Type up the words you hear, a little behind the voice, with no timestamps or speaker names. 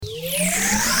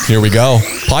Here we go.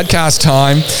 Podcast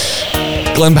time.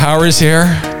 Glenn Powers here.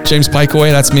 James Pikeway,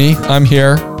 that's me. I'm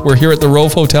here. We're here at the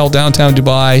Rove Hotel, downtown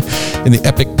Dubai, in the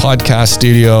Epic Podcast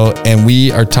Studio, and we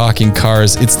are talking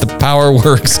cars. It's the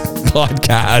PowerWorks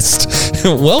podcast.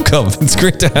 Welcome. It's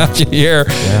great to have you here.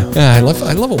 Yeah, I love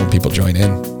it when people join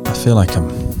in. I feel like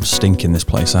I'm stinking this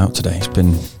place out today. It's been...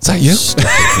 Is that you?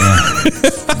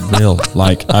 Yeah. Real.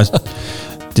 Like, I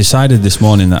decided this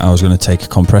morning that I was going to take a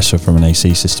compressor from an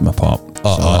AC system apart.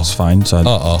 So that's fine. So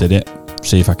I did it.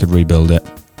 See if I could rebuild it.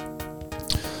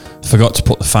 Forgot to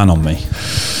put the fan on me.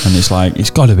 And it's like,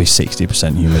 it's got to be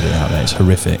 60% humidity out there. It's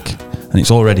horrific. And it's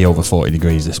already over 40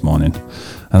 degrees this morning.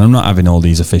 And I'm not having all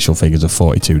these official figures of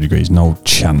 42 degrees. No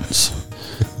chance.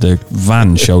 The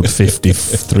van showed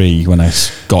 53 when I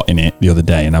got in it the other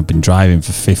day, and I've been driving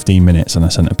for 15 minutes, and I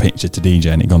sent a picture to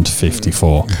DJ and it gone to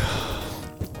 54.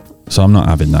 So I'm not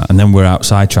having that. And then we're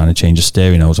outside trying to change a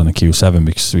steering hose on a Q7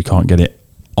 because we can't get it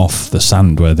off the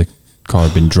sand where the car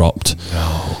had been dropped.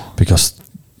 No. Because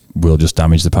we'll just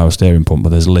damage the power steering pump, but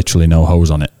there's literally no hose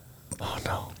on it. Oh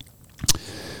no.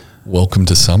 Welcome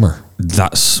to summer.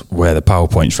 That's where the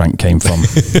PowerPoints rank came from.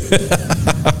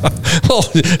 Well,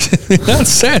 in that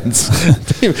sense,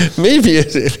 maybe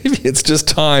it's just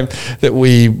time that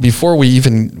before we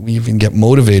even get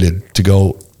motivated to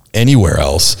go anywhere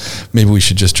else, maybe we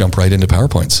should just jump right into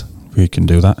PowerPoints. We can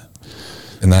do that.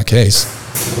 In that case.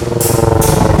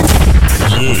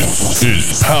 This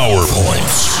is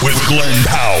PowerPoints with Glenn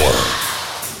Power.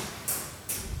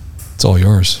 It's all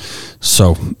yours.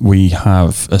 So we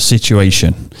have a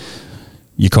situation.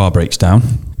 Your car breaks down,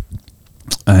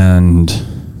 and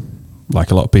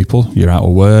like a lot of people, you're out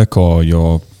of work, or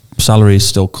your salary is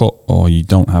still cut, or you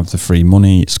don't have the free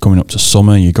money. It's coming up to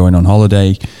summer, you're going on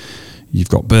holiday, you've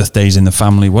got birthdays in the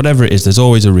family, whatever it is, there's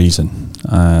always a reason.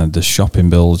 The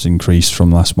shopping bills increased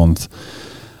from last month.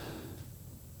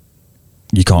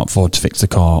 You can't afford to fix the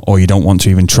car, or you don't want to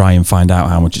even try and find out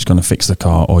how much it's going to fix the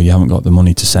car, or you haven't got the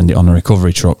money to send it on a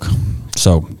recovery truck.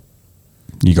 So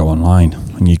you go online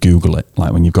and you Google it,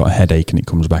 like when you've got a headache and it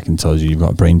comes back and tells you you've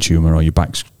got a brain tumour or your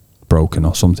back's broken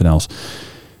or something else,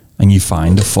 and you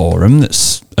find a forum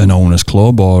that's an owner's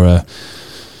club or a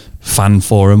fan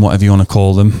forum, whatever you want to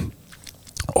call them,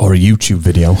 or a YouTube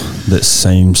video that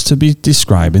seems to be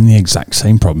describing the exact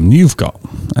same problem you've got,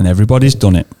 and everybody's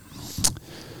done it.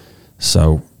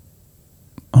 So,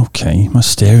 okay, my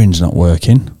steering's not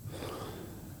working.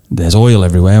 There's oil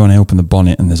everywhere when I open the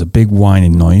bonnet, and there's a big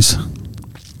whining noise.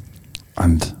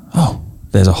 And,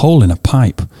 there's a hole in a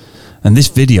pipe. And this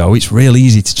video, it's real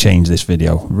easy to change this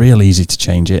video. Real easy to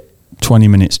change it. 20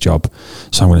 minutes job.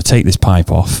 So I'm going to take this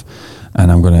pipe off,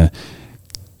 and I'm going to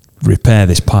repair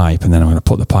this pipe, and then I'm going to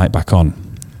put the pipe back on.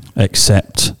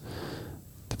 Except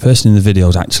the person in the video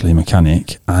is actually a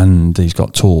mechanic, and he's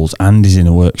got tools, and he's in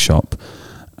a workshop,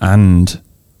 and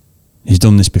he's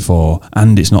done this before,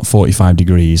 and it's not 45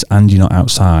 degrees, and you're not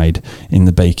outside in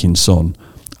the baking sun,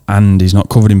 and he's not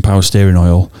covered in power steering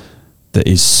oil that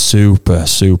is super,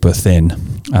 super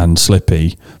thin and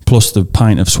slippy, plus the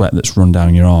pint of sweat that's run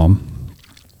down your arm.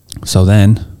 So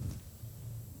then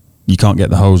you can't get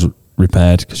the hose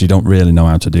repaired because you don't really know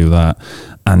how to do that.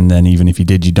 And then even if you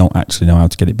did, you don't actually know how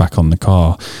to get it back on the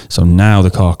car. So now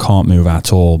the car can't move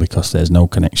at all because there's no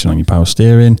connection on your power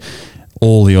steering.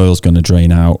 All the oil's going to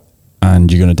drain out, and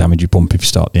you're going to damage your pump if you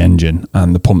start the engine.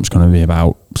 And the pump's going to be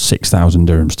about 6,000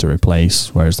 dirhams to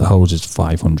replace, whereas the hose is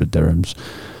 500 dirhams.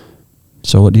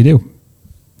 So what do you do?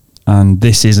 And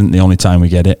this isn't the only time we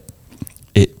get it.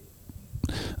 It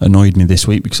annoyed me this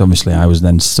week because obviously I was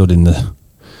then stood in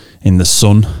the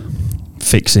sun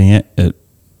fixing it at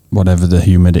whatever the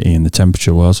humidity and the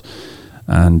temperature was,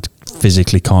 and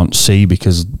physically can't see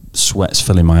because sweat's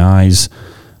filling my eyes.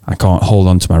 I can't hold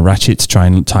on to my ratchet to try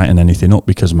and tighten anything up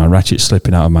because my ratchet's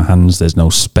slipping out of my hands. There's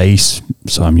no space,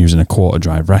 so I'm using a quarter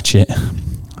drive ratchet.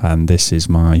 And this is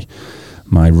my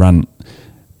rant.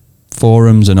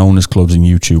 Forums and owners clubs and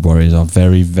YouTube warriors are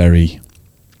very, very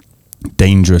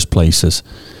dangerous places.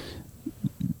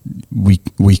 We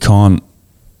can't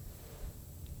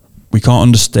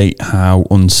understate how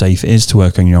unsafe it is to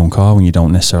work on your own car when you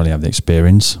don't necessarily have the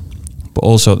experience. But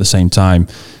also at the same time,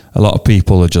 a lot of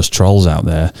people are just trolls out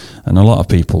there, and a lot of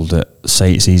people that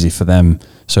say it's easy for them,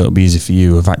 so it'll be easy for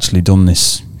you, have actually done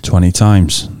this 20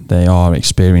 times. They are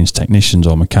experienced technicians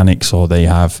or mechanics, or they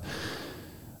have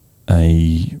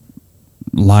a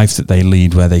life that they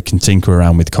lead where they can tinker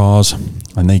around with cars,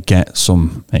 and they get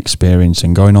some experience,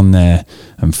 and going on there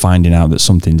and finding out that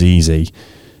something's easy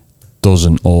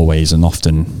doesn't always, and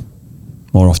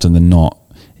more often than not,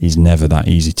 is never that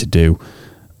easy to do.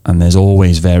 And there's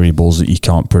always variables that you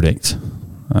can't predict.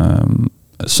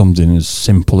 something as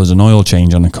simple as an oil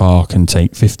change on a car can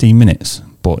take 15 minutes.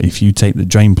 But if you take the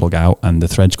drain plug out and the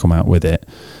threads come out with it,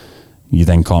 you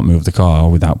then can't move the car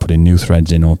without putting new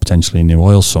threads in or potentially a new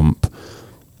oil sump,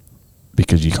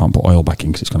 because you can't put oil back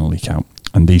in because it's going to leak out.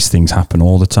 And these things happen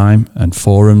all the time. And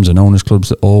forums and owners clubs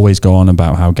that always go on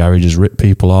about how garages rip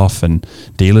people off and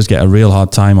dealers get a real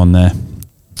hard time on there.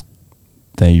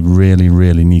 They really,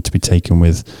 really need to be taken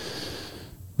with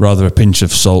rather a pinch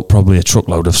of salt, probably a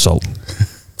truckload of salt.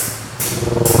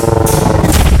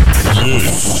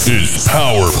 This is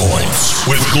PowerPoints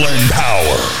with Glenn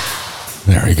Power.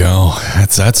 There we go.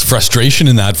 That's frustration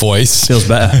in that voice. Feels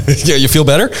better. Yeah, you feel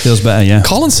better? Feels better, yeah.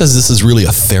 Colin says this is really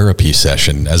a therapy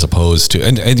session as opposed to,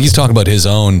 and he's talking about his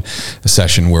own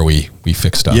session where we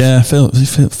fix stuff. Yeah, felt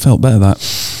better. That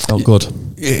felt good.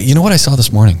 You know what I saw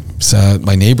this morning? So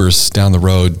my neighbors down the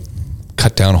road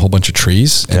cut down a whole bunch of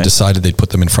trees and decided they'd put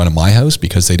them in front of my house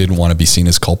because they didn't want to be seen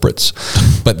as culprits.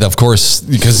 But of course,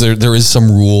 because there is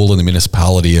some rule in the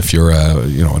municipality, if you're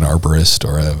an arborist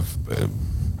or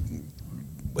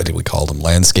what do we call them,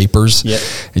 landscapers,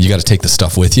 and you got to take the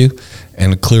stuff with you.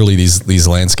 And clearly these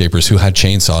landscapers who had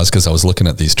chainsaws, because I was looking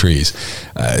at these trees,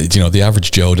 the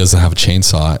average Joe doesn't have a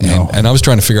chainsaw. And I was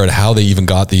trying to figure out how they even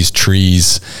got these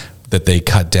trees that they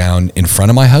cut down in front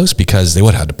of my house, because they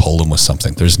would have had to pull them with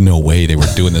something. There's no way they were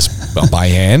doing this by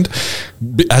hand.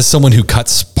 As someone who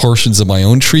cuts portions of my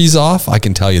own trees off, I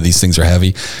can tell you these things are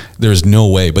heavy. There's no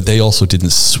way. But they also didn't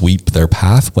sweep their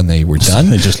path when they were done.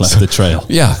 They just left the trail.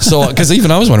 Yeah. So, because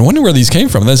even I was wondering where these came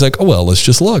from. And I was like, oh, well, let's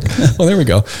just look. Well, there we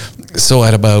go. So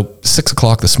at about 6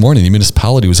 o'clock this morning, the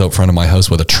municipality was out front of my house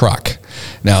with a truck.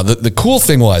 Now, the cool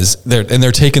thing was,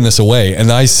 they're taking this away,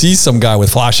 and I see some guy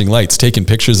with flashing lights taking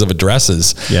pictures of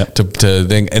addresses to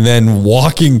thing, and then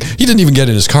walking. He didn't even get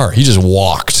in his car. He just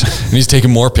walked, and he's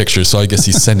taking more pictures, so I guess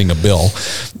he's sending a bill.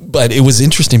 But it was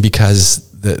interesting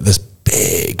because this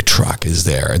big truck is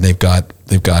there, and they've got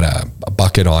a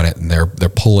bucket on it, and they're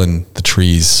pulling the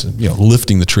trees,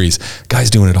 lifting the trees. Guy's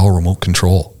doing it all remote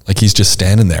control. Like, he's just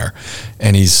standing there,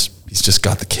 and he's just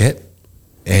got the kit.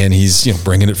 And he's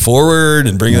bringing it forward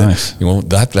and bringing it.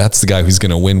 That's the guy who's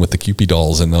going to win with the Cupid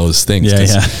dolls and those things.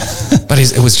 But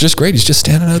it was just great. He's just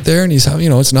standing out there, and he's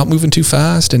it's not moving too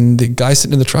fast. And the guy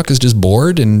sitting in the truck is just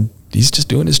bored, and he's just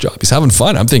doing his job. He's having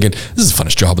fun. I'm thinking, this is the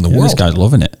funnest job in the world. This guy's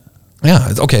loving it. Yeah,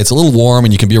 it's a little warm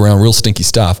and you can be around real stinky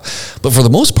stuff. But for the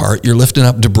most part, you're lifting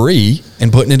up debris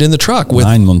and putting it in the truck.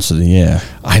 9 months of the year.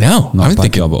 I know. I'm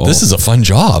thinking, this is a fun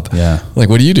job. Yeah. Like,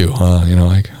 what do you do?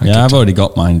 I've already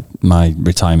got my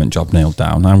retirement job nailed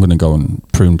down. I'm going to go and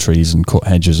prune trees and cut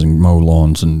hedges and mow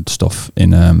lawns and stuff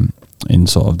in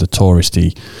sort of the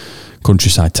touristy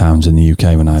countryside towns in the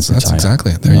UK when I retire. That's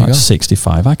exactly it. There you go.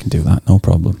 65, I can do that, no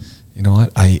problem. You know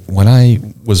what? When I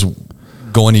was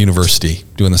going to university,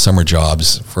 doing the summer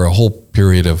jobs for a whole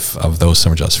period of those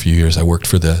summer jobs, a few years, I worked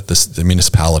for the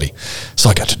municipality. So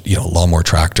I got to, lawnmower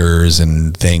tractors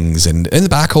and things, and the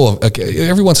backhoe.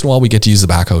 Every once in a while we get to use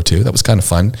the backhoe too. That was kind of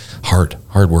fun. Hard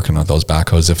working on those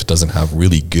backhoes if it doesn't have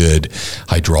really good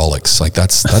hydraulics. Like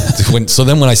that's so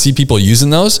then when I see people using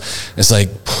those, it's like,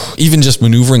 even just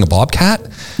maneuvering a Bobcat.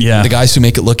 Yeah. The guys who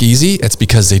make it look easy, it's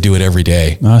because they do it every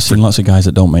day. I've seen lots of guys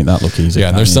that don't make that look easy. Yeah,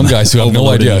 and there's some guys who have no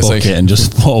idea. It's like, and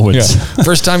just forwards. Yeah.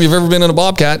 First time you've ever been in a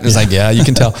Bobcat. It's like, yeah, you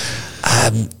can tell.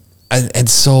 And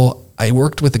so I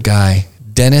worked with a guy,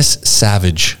 Dennis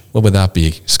Savage. What would that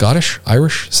be? Scottish?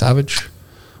 Irish? Savage?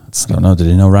 I don't know. Did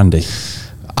he know Randy?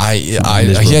 I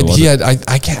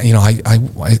can't,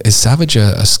 is Savage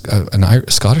a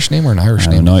Scottish name or an Irish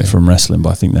name? I don't know it from wrestling, but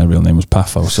I think their real name was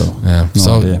Paffo. So yeah.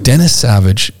 No idea. Dennis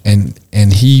Savage, and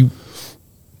he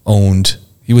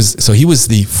was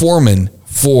the foreman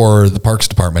for the Parks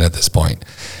Department at this point.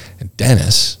 And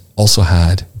Dennis also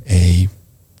had a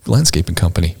landscaping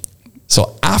company.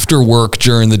 So after work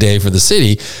during the day for the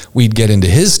city, we'd get into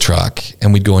his truck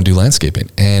and we'd go and do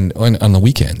landscaping and on the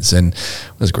weekends. And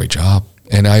it was a great job.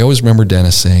 And I always remember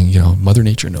Dennis saying, Mother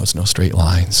Nature knows no straight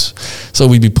lines. So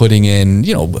we'd be putting in,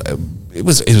 it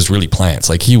was really plants.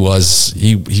 Like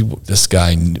this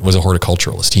guy was a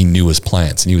horticulturalist. He knew his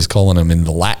plants and he was calling them in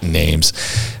the Latin names.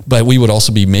 But we would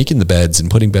also be making the beds and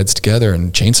putting beds together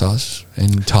and chainsaws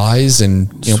and ties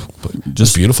and,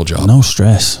 just a beautiful job. No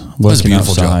stress. Working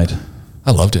outside. Job. I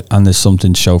loved it. And there's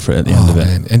something to show for it at the end of it.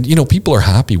 Man. And people are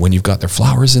happy when you've got their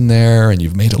flowers in there and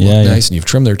you've made it look nice and you've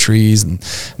trimmed their trees and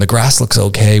the grass looks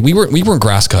okay. We weren't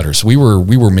grass cutters. We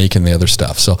were making the other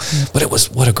stuff. So, but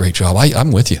what a great job.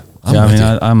 I'm with you.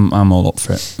 I'm all up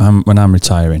for it. When I'm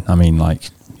retiring,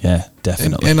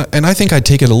 definitely. And I think I'd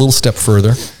take it a little step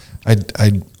further.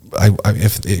 I'd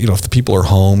if the people are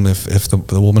home, if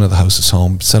the woman of the house is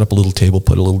home, set up a little table,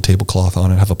 put a little tablecloth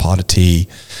on it, have a pot of tea,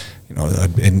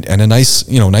 and a nice,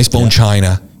 nice bone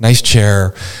china, nice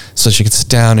chair, so she could sit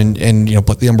down and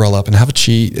put the umbrella up and have a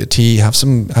tea, have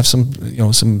some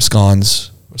some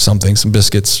scones, something, some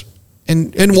biscuits,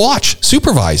 and watch,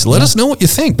 supervise, let us know what you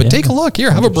think, but take a look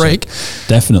here, have 100%. A break.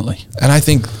 Definitely. And I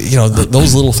think,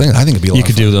 those little things, I think it'd be a lot You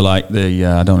could of fun. do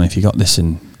I don't know if you got this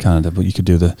in Canada, but you could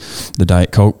do the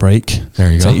Diet Coke break. There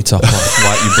you go. Take your top off,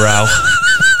 wipe your brow,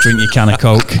 drink your can of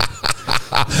Coke,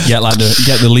 get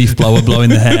the leaf blower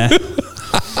blowing the hair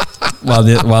while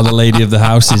the lady of the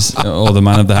house or the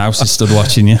man of the house is stood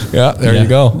watching you. Yeah, there you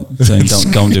go. Saying,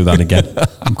 don't do that again.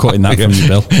 I'm cutting that from your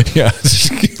bill. Yeah.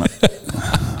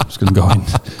 It's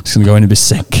gonna go in and be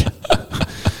sick.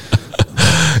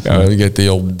 You get the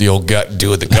old gut,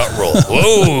 do the gut roll.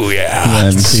 Whoa, yeah.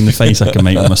 Have you seen the face I can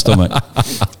make with my stomach?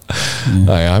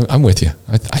 I'm with you.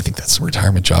 I think that's a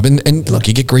retirement job. And look,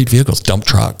 you get great vehicles, dump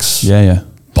trucks. Yeah.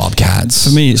 Bobcats.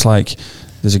 For me, it's like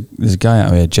there's a guy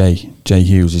out here, Jay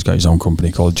Hughes. He's got his own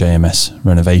company called JMS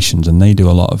Renovations, and they do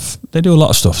a lot of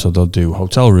stuff. So they'll do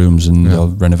hotel rooms and they'll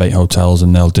renovate hotels,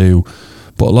 and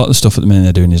but a lot of the stuff at the minute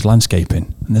they're doing is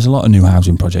landscaping. And there's a lot of new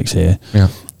housing projects here. Yeah.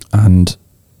 And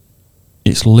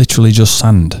it's literally just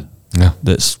sand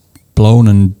that's blown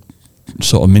and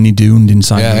sort of mini duned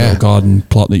inside the little garden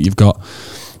plot that you've got.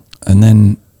 And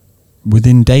then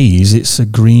within days, it's a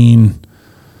green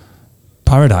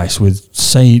paradise with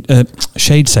shade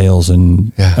sails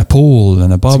and a pool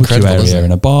and a barbecue area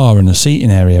and a bar and a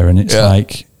seating area. And it's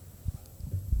like,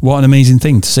 what an amazing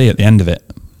thing to see at the end of it.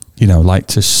 Like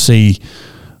to see,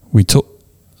 we took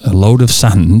a load of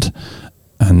sand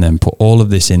and then put all of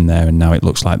this in there, and now it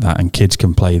looks like that, and kids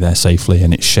can play there safely,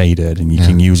 and it's shaded, and you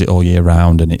can use it all year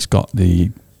round, and it's got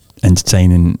the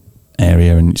entertaining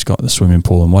area, and it's got the swimming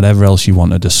pool and whatever else you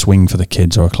wanted, a swing for the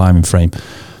kids or a climbing frame.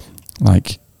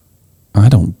 Like, I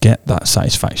don't get that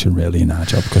satisfaction really in our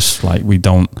job, because like we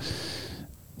don't,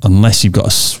 unless you've got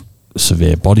a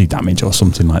severe body damage or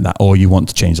something like that, or you want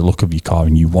to change the look of your car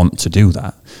and you want to do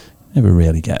that, never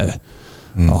really get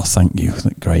oh, thank you,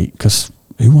 great, because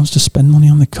who wants to spend money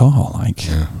on the car? Like,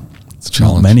 it's a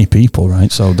challenge. Not many people,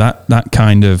 right? So that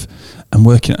kind of, and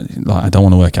working, like, I don't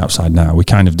want to work outside now. We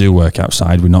kind of do work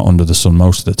outside. We're not under the sun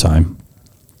most of the time,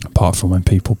 apart from when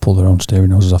people pull their own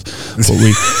steering hoses off.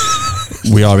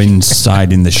 But we are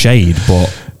inside in the shade,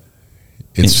 but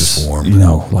it's just warm.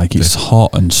 Like it's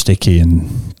hot and sticky. And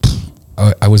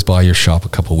I was by your shop a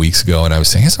couple of weeks ago, and I was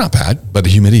saying it's not bad, but the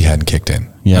humidity hadn't kicked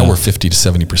in. Yeah. Now we're 50 to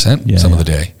 70% some of the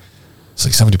day. It's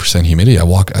like 70% humidity.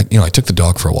 I took the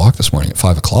dog for a walk this morning at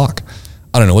 5:00.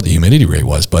 I don't know what the humidity rate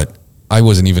was, but I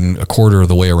wasn't even a quarter of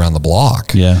the way around the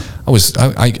block. Yeah. I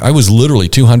was literally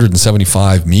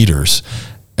 275 meters,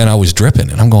 and I was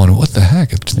dripping, and I'm going, what the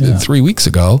heck? 3 weeks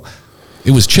ago,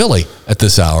 it was chilly at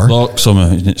this hour. Look, summer,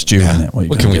 it's June, isn't it?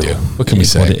 What can we do? What can we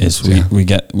say? What it is. We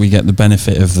get the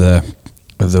benefit of the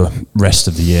rest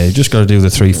of the year. You just got to do the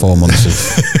 3-4 months of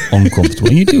uncomfortable.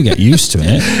 And you do get used to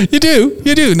it. You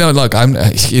do. No, look,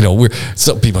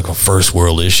 some people go, first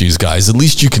world issues, guys. At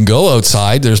least you can go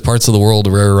outside. There's parts of the world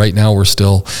where right now we're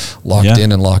still locked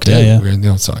in and locked out.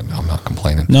 Yeah. So I'm not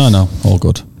complaining. No, all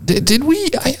good. Did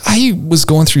we? I was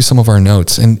going through some of our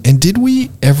notes, and did we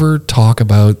ever talk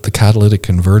about the catalytic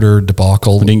converter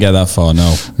debacle? We didn't get that far.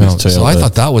 No. So I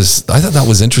thought that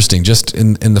was interesting, just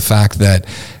in the fact that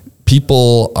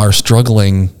people are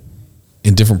struggling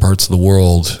in different parts of the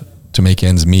world to make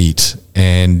ends meet.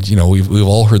 And, we've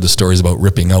all heard the stories about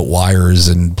ripping out wires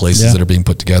and places that are being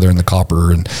put together in the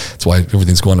copper, and that's why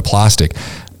everything's going to plastic.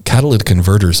 Catalytic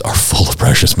converters are full of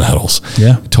precious metals.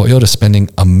 Yeah. Toyota spending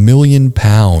 £1 million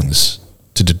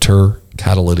to deter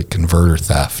catalytic converter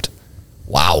theft.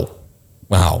 Wow.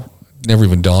 Never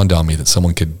even dawned on me that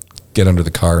someone could get under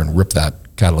the car and rip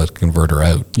that catalytic converter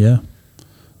out. Yeah.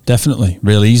 Definitely.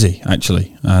 Real easy,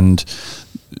 actually. And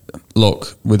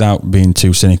look, without being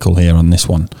too cynical here on this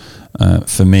one,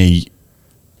 for me,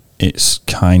 it's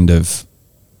kind of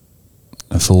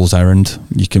a fool's errand.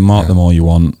 You can mark them all you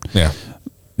want. Yeah.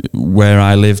 Where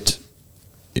I lived,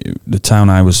 the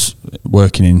town I was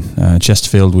working in,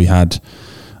 Chesterfield, we had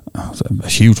a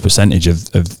huge percentage of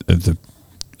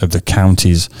the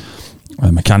county's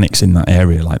mechanics in that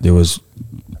area. Like, there was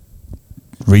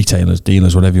retailers,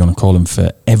 dealers, whatever you want to call them,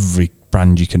 for every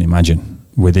brand you can imagine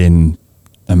within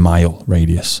a mile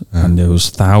radius. And there was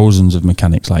thousands of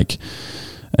mechanics,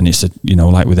 and it's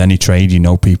like with any trade,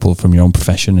 people from your own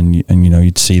profession, and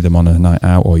you'd see them on a night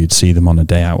out, or you'd see them on a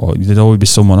day out, or there'd always be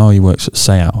someone, he works at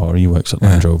Seat, or he works at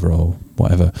Land Rover, or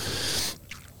whatever.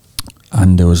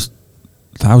 And there was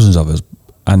thousands of us,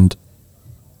 and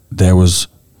there was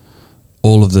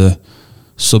all of the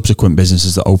subsequent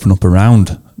businesses that open up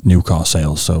around new car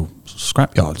sales. So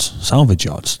scrap yards, salvage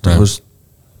yards. There was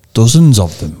dozens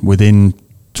of them within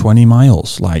 20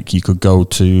 miles. Like you could go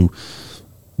to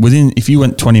if you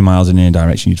went 20 miles in any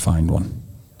direction, you'd find one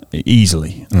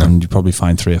easily, and you'd probably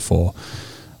find 3 or 4.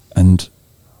 And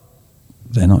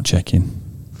they're not checking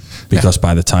because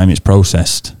by the time it's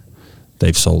processed,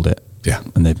 they've sold it. Yeah.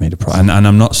 And they've made a profit. And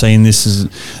I'm not saying this is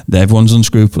that everyone's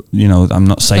unscrupulous, I'm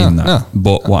not saying that. No.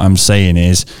 But what I'm saying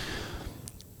is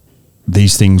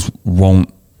these things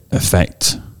won't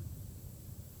affect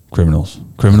criminals.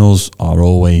 Criminals are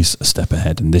always a step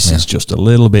ahead, and this is just a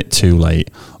little bit too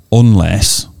late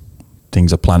unless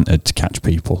things are planted to catch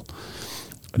people.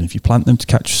 And if you plant them to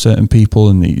catch certain people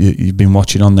and you've been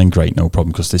watching on, then great, no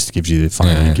problem, because this gives you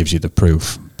gives you the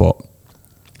proof. But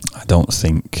I don't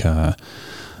think,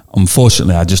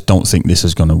 unfortunately, I just don't think this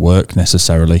is going to work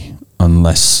necessarily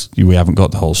unless we haven't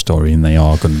got the whole story, and they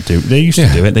are going to do. They used to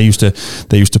do it. They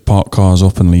used to park cars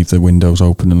up and leave the windows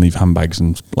open and leave handbags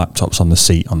and laptops on the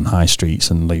seat on high streets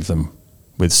and leave them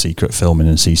with secret filming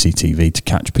and CCTV to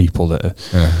catch people that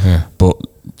are. But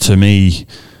to me,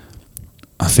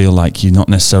 I feel like you're not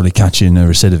necessarily catching a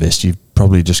recidivist. You're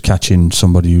probably just catching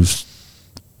somebody who's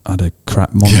had a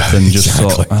crap month and just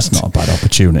thought, that's not a bad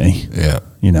opportunity. Yeah.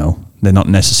 They're not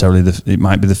necessarily, it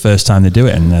might be the first time they do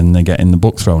it and then they're getting the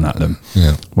book thrown at them.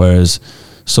 Yeah. Whereas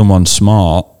someone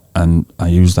smart, and I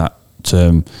use that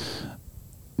term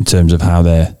in terms of how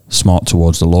they're smart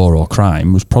towards the law or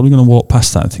crime, was probably going to walk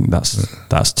past that. I think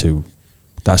that's too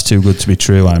good to be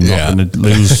true. I'm not going to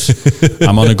lose.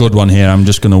 I'm on a good one here. I'm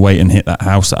just going to wait and hit that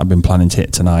house that I've been planning to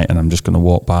hit tonight, and I'm just going to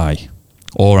walk by,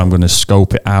 or I'm going to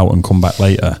scope it out and come back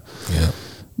later. Yeah.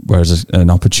 Whereas an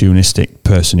opportunistic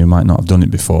person who might not have done it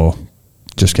before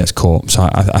just gets caught. So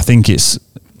I think it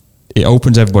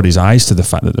opens everybody's eyes to the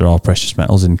fact that there are precious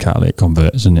metals in catalytic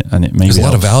converters, and it maybe there's a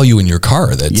lot of value in your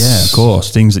car. Of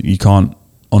course, things that you can't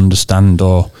understand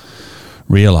or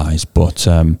realize. But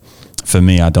for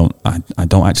me, I don't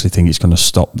actually think it's going to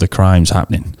stop the crimes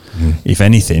happening. If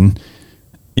anything,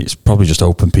 it's probably just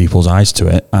opened people's eyes to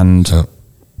it. And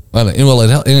well,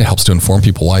 it helps to inform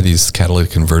people why these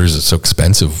catalytic converters are so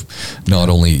expensive. Not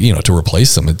only to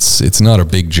replace them, it's not a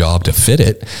big job to fit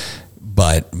it,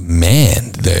 but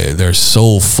man, they're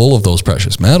so full of those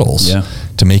precious metals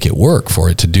to make it work, for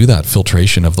it to do that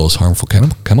filtration of those harmful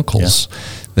chemicals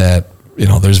that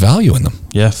there's value in them.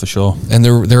 Yeah, for sure. And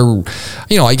they're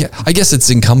I guess it's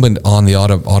incumbent on the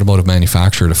automotive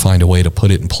manufacturer to find a way to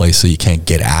put it in place so you can't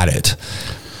get at it.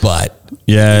 But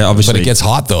obviously, but it gets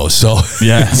hot though, so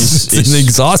it's an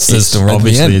exhaust system. It's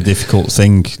obviously a difficult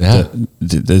thing. Yeah.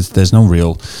 There's no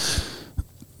real.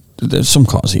 There's some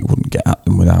cars that you wouldn't get at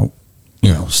them without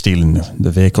stealing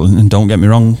the vehicle. And don't get me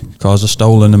wrong, cars are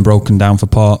stolen and broken down for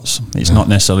parts. It's not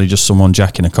necessarily just someone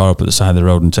jacking a car up at the side of the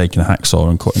road and taking a hacksaw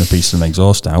and cutting a piece of the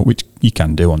exhaust out, which you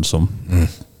can do on some.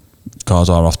 Cars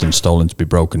are often stolen to be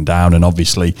broken down, and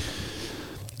obviously,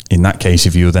 in that case,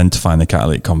 if you were then to find the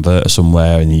catalytic converter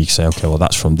somewhere and you say, okay, well,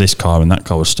 that's from this car and that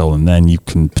car was stolen, then you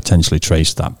can potentially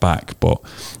trace that back. But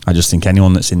I just think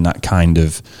anyone that's in that kind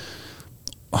of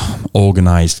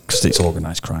organised, because it's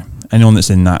organised crime, anyone that's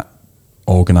in that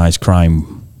organised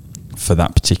crime for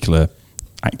that particular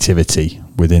activity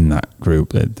within that group,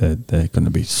 they're going to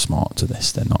be smart to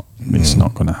this. They're not. It's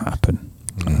not going to happen.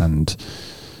 And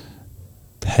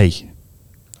hey,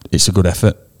 it's a good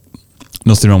effort.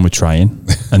 Nothing wrong with trying,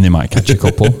 and they might catch a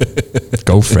couple.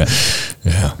 Go for it.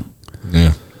 Yeah.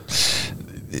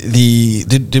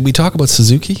 Did we talk about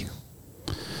Suzuki?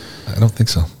 I don't think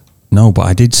so. No, but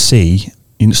I did see.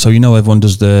 So everyone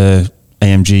does the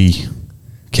AMG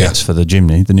kits for the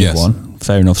Jimny, the new one.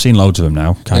 Fair enough. Seen loads of them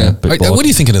now. Kind of. What are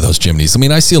you thinking of those Jimnys? I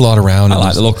mean, I see a lot around. I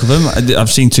like the look of them. I've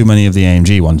seen too many of the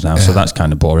AMG ones now, so that's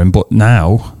kind of boring. But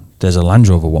now there's a Land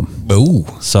Rover one. Oh.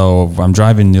 So I'm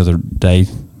driving the other day.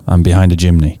 I'm behind a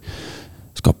Jimny.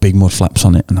 It's got big mud flaps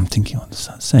on it, and I'm thinking, what does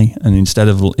that say? And instead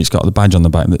of, it's got the badge on the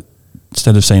back that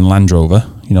instead of saying Land Rover,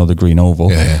 the green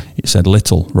oval, it said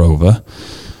Little Rover.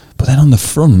 But then on the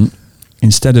front,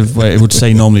 instead of where it would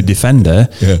say normally Defender,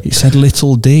 it said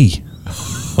Little D.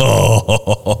 Does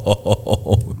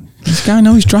the guy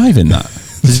know he's driving that?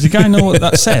 Does the guy know what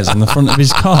that says on the front of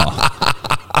his car?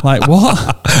 Like,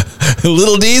 what?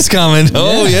 Little D's coming.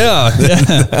 Oh, yeah.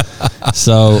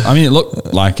 So, I mean, it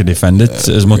looked like a Defender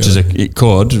as much as it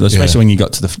could, especially when you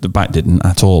got to the back, didn't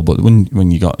at all. But when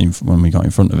we got in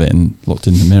front of it and looked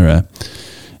in the mirror,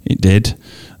 it did.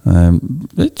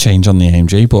 It change on the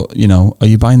AMG, but you know, are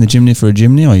you buying the Jimny for a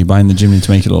Jimny, or are you buying the Jimny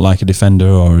to make it look like a Defender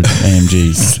or an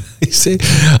AMG? You see,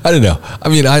 I don't know. I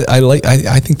mean,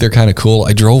 I think they're kind of cool.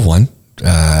 I drove one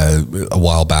a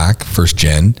while back, first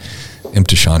gen.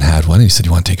 Imtishan had one, and he said,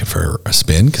 "You want to take it for a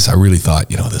spin?" Because I really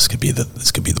thought, you know, this could be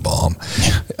the bomb.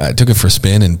 I took it for a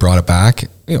spin and brought it back.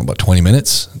 You know, about 20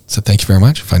 minutes. Said, "Thank you very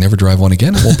much. If I never drive one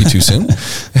again, it won't be too soon."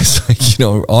 It's like, you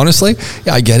know, honestly,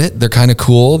 yeah, I get it. They're kind of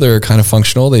cool. They're kind of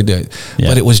functional. They do,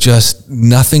 but it was just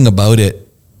nothing about it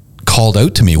called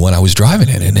out to me when I was driving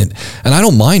it. And I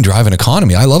don't mind driving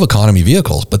economy. I love economy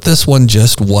vehicles, but this one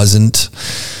just wasn't.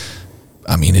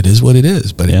 I mean, it is what it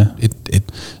is, but it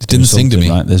didn't sing to me.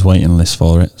 Like there's waiting lists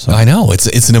for it. So. I know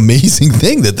it's an amazing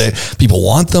thing that people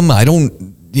want them. I don't,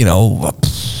 you know,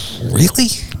 really.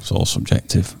 It's all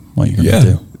subjective. What you're going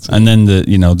to do, and then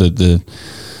the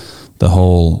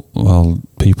whole, well,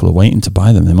 people are waiting to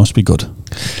buy them. They must be good.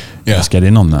 Yeah, let's get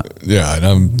in on that. Yeah, and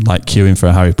I'm like queuing for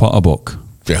a Harry Potter book.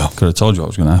 Yeah, could have told you what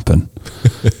was going to happen.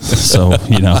 So,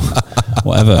 you know,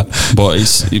 whatever. But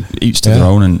it's each to their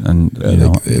own, and you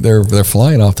know, they're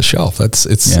flying off the shelf. It's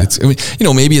I mean, you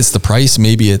know, maybe it's the price,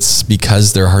 maybe it's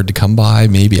because they're hard to come by.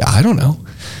 Maybe I don't know.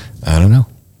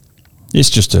 It's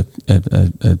just a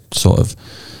sort of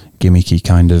gimmicky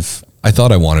kind of. I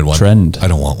thought I wanted one. Trend. I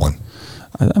don't want one.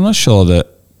 I'm not sure that.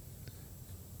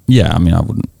 Yeah, I mean, I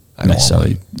wouldn't.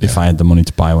 Necessarily, if I had the money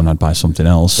to buy one, I'd buy something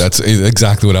else. That's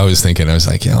exactly what I was thinking. I was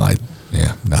like, you know,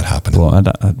 not happening. Well,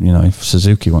 you know, if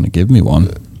Suzuki want to give me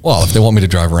one, well, if they want me to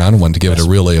drive around one to give it a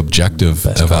really objective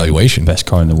evaluation, best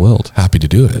car in the world, happy to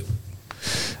do it.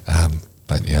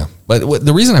 But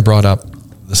the reason I brought up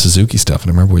the Suzuki stuff,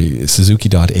 and I remember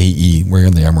Suzuki.ae, we're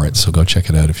in the Emirates, so go check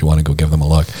it out if you want to go give them a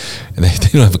look. And they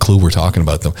don't have a clue we're talking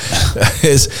about them.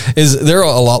 is they're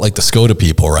a lot like the Skoda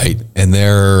people, right? And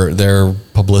their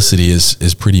publicity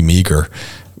is pretty meager.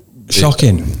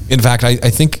 Shocking. In fact, I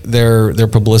think their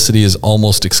publicity is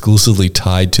almost exclusively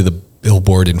tied to the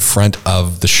billboard in front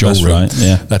of the showroom. That's right,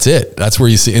 yeah. That's it. That's where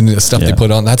you see the stuff they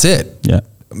put on. That's it. Yeah.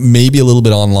 Maybe a little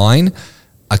bit online.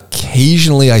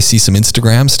 Occasionally I see some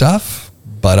Instagram stuff.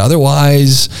 But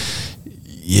otherwise,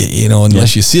 you know,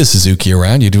 unless you see a Suzuki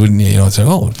around, you know, it's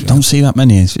like, don't see that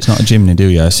many. It's not a Jimny, do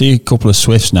you? I see a couple of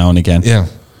Swifts now and again. Yeah.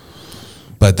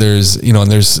 But there's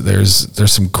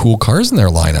some cool cars in their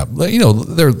lineup. You know,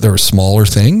 they're smaller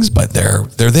things, but they're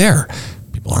there.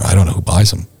 People I don't know who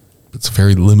buys them. It's a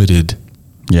very limited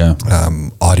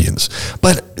audience.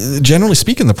 But generally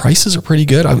speaking, the prices are pretty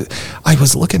good. I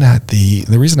was looking at the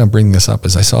reason I'm bringing this up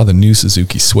is I saw the new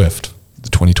Suzuki Swift, the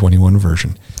 2021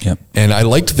 version. Yep. And I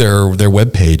liked their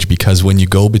webpage because when you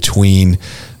go between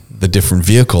the different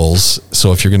vehicles,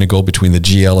 so if you're going to go between the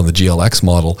GL and the GLX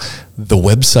model, the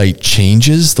website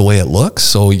changes the way it looks.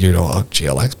 So, you know,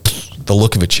 GLX, the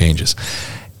look of it changes.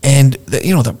 And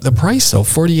the price, though,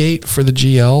 48 for the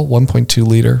GL, 1.2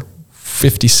 liter,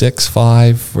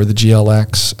 56.5 for the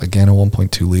GLX, again a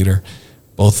 1.2 liter,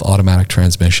 both automatic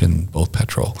transmission, both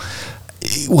petrol.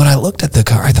 When I looked at the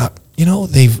car, I thought, you know,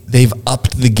 they've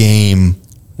upped the game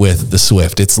with the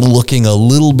Swift. It's looking a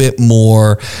little bit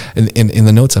more. In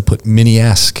the notes I put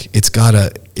mini-esque. It's got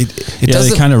a. It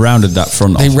doesn't. They kind of rounded that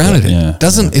front. They rounded it. Yeah.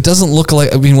 It doesn't look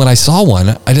like. I mean, when I saw one,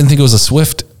 I didn't think it was a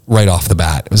Swift right off the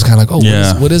bat. It was kind of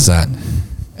like, what is that?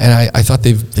 And I thought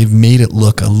they've made it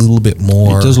look a little bit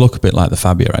more. It does look a bit like the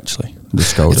Fabia, actually. The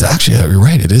Skoda. It's actually, you're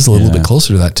right. It is a little bit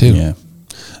closer to that too. Yeah.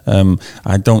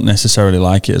 I don't necessarily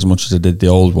like it as much as I did the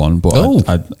old one, but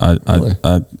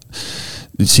I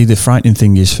see, the frightening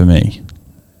thing is for me,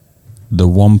 the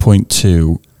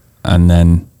 1.2, and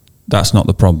then that's not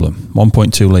the problem.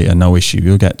 1.2 litre, no issue.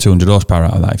 You'll get 200 horsepower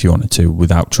out of that if you wanted to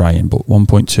without trying, but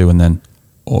 1.2 and then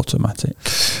automatic.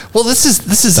 Well, this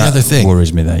is the other thing.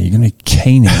 Worries me there. You're going to be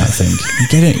caning that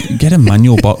thing. Get a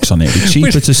manual box on it. It'd be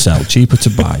cheaper to sell, cheaper to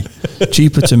buy,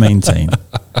 cheaper to maintain.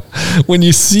 When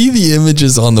you see the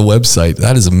images on the website,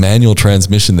 that is a manual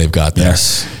transmission they've got there.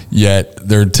 Yes. Yet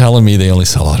they're telling me they only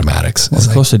sell automatics. Well,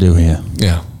 of course they do here.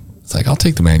 Yeah. It's like, I'll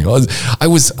take the manual. I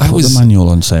was the manual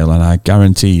on sale, and I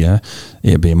guarantee you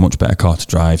it'd be a much better car to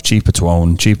drive, cheaper to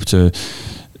own, cheaper to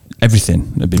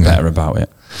everything. It'd be better about it.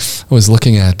 I was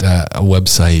looking at a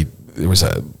website. There was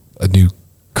a new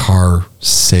car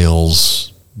sales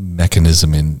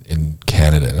mechanism in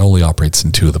Canada. It only operates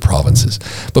in 2 of the provinces.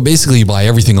 But basically you buy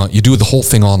everything you do the whole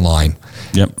thing online.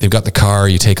 Yep. They've got the car,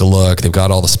 you take a look, they've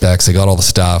got all the specs, they got all the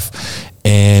stuff,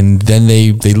 and then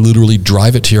they literally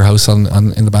drive it to your house in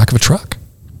the back of a truck.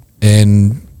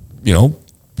 And, you know,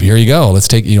 here you go. Let's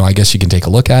take, I guess you can take a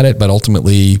look at it, but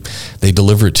ultimately they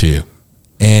deliver it to you.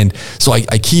 And so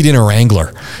I keyed in a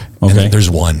Wrangler, and there's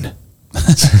one.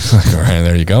 All right,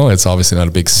 there you go. It's obviously not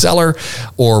a big seller,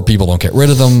 or people don't get rid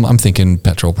of them. I'm thinking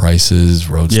petrol prices,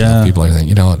 road stuff. People are thinking,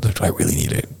 you know what, do I really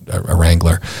need a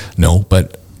Wrangler? No,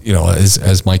 but you know,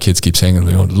 as my kids keep saying, you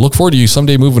know, look forward to you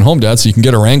someday moving home, Dad, so you can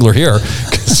get a Wrangler here,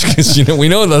 because you know, we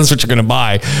know that's what you're going to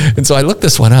buy. And so I looked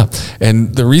this one up,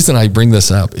 and the reason I bring this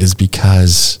up is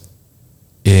because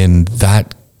in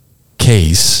that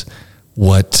case,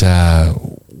 what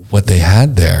they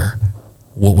had there,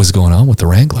 what was going on with the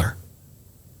Wrangler?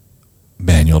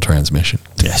 Manual transmission.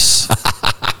 Yes.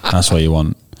 That's what you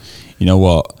want. You know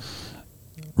what?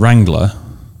 Wrangler,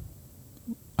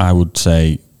 I would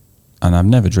say, and I've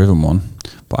never driven one,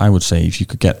 but I would say if you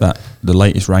could get the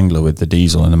latest Wrangler with the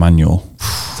diesel and the manual,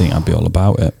 I think I'd be all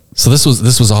about it. So this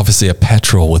was obviously a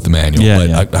petrol with the manual,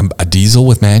 but a diesel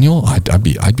with manual, I'd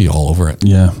be all over it.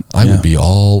 Yeah, I would be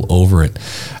all over it.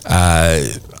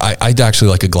 I'd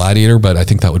actually like a Gladiator, but I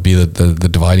think that would be the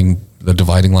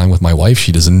dividing line with my wife.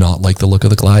 She does not like the look of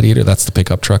the Gladiator. That's the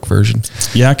pickup truck version.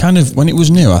 Yeah, I kind of, when it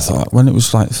was new, I thought, when it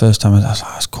was like the first time, I was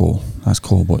like, that's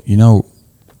cool. But you know,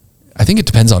 I think it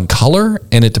depends on color,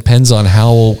 and it depends on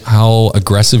how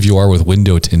aggressive you are with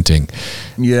window tinting.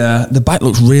 Yeah, the back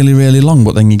looks really, really long,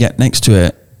 but then you get next to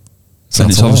it, and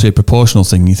it's obviously a proportional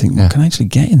thing. You think, well, can I actually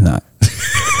get in that?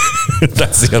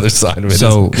 That's the other side of it.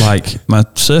 So, like, my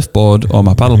surfboard or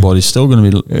my paddleboard is still going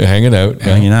to be hanging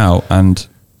out, and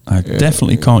I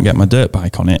definitely can't get my dirt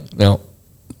bike on it. No.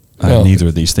 Neither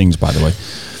of these things, by the way.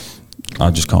 I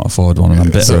just can't afford one, and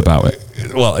I'm bitter about it.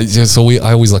 Well, so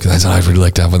I always look at that, and I'd really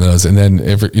like to have one of those. And then,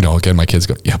 again, my kids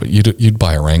go, yeah, but you'd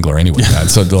buy a Wrangler anyway, Dad.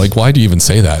 So they're like, why do you even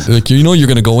say that? Like, you know, you're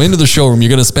going to go into the showroom, you're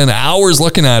going to spend hours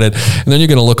looking at it, and then you're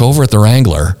going to look over at the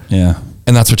Wrangler. Yeah.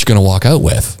 And that's what you're going to walk out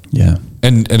with. Yeah.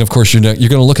 And of course, you're going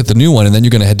to look at the new one, and then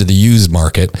you're going to head to the used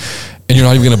market, and you're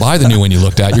not even going to buy the new one you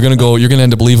looked at. You're going to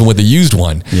end up leaving with the used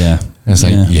one. Yeah. And it's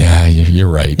like, you're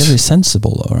right. Yeah, but it's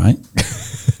sensible though, right?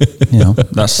 You know,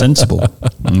 that's sensible,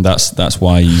 and that's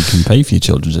why you can pay for your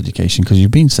children's education, because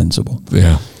you've been sensible.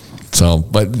 Yeah. So,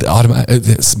 but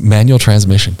it's manual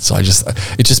transmission. So it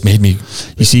just made me.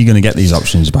 You see, you're going to get these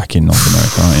options back in North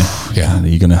America, aren't you? Yeah. And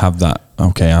you're going to have that.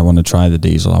 Okay, I want to try the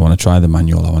diesel. I want to try the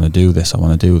manual. I want to do this. I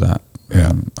want to do that.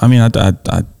 Yeah. I mean,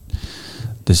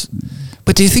 this.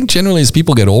 But do you think generally as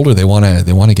people get older, they want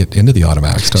to get into the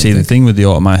automatics? See, the thing with the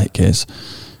automatic is,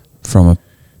 from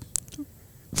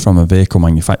a vehicle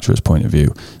manufacturer's point of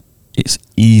view, it's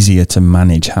easier to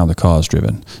manage how the car's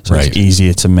driven. So It's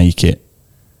easier to make it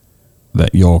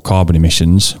that your carbon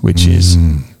emissions, which is,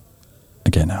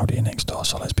 again, Audi are next door,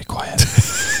 so let's be quiet.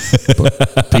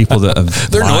 But people that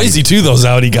have... They're noisy too, those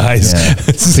Audi guys. Yeah,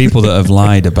 people that have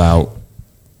lied about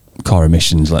car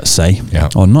emissions, let's say,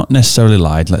 or not necessarily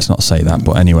lied, let's not say that,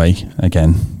 but anyway,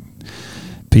 again,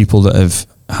 people that have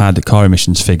had car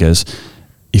emissions figures,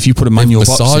 if you put a manual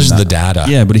box in that, the data.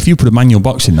 Yeah, but if you put a manual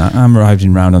box in that, I'm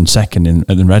arriving round on second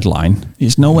at the red line,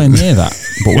 it's nowhere near that.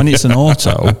 But when it's an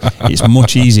auto, it's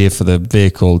much easier for the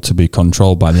vehicle to be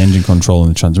controlled by the engine control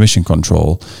and the transmission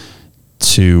control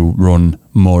to run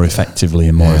more effectively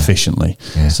and more efficiently.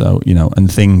 Yeah. So, you know,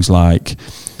 and things like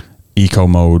eco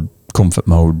mode, comfort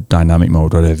mode, dynamic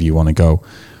mode, whatever you want to go,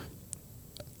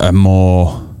 are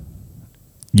more...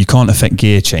 You can't affect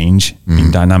gear change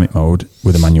in dynamic mode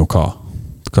with a manual car,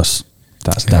 because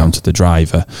that's down to the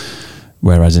driver.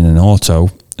 Whereas in an auto,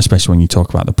 especially when you talk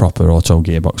about the proper auto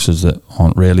gearboxes that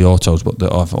aren't really autos, but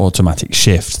that have automatic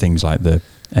shift, things like the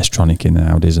S-Tronic in the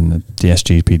Audis and the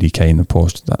DSG, PDK in the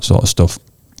Porsche, that sort of stuff,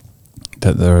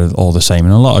 that they're all the same.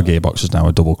 And a lot of gearboxes now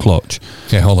are double clutch.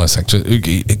 Yeah, hold on a second.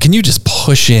 Can you just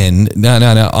push in?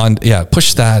 No.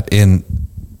 Push that in.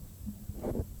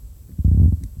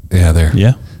 Yeah, there.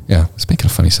 Yeah? Yeah, it's making a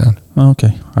funny sound. Oh,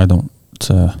 okay. I don't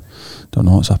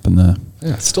know what's happened there.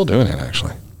 Yeah, it's still doing it,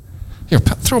 actually. Here,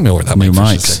 throw me over that new mic.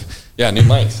 Mics. Yeah, new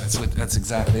mics. That's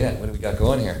exactly it. What do we got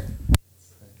going here?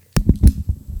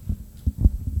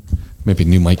 Maybe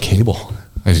new mic cable.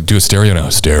 I do a stereo now.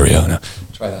 Try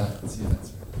that. Let's see if that's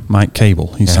right. Mike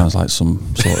Cable. He sounds like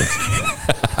some sort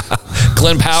of...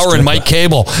 Glenn Power and Mike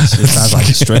Cable. It sounds like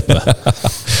a stripper.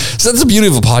 So that's the beauty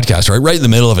of a podcast, right? Right in the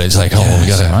middle of it. It's like, we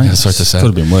gotta start this out.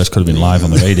 Could have been worse. Could have been live on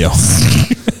the radio.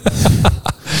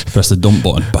 Press the dump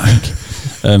button. Bang.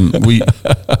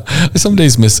 Some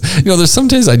days there's some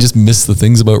days I just miss the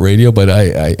things about radio, but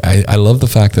I love the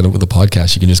fact that with the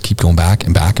podcast, you can just keep going back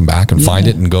and find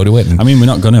it and go to it. And I mean, we're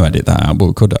not going to edit that out, but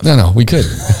we could have. No, we could.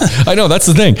 I know, that's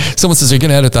the thing. Someone says, are you going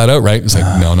to edit that out, right? It's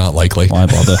like, no, not likely. Why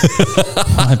bother?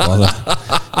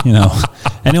 You know,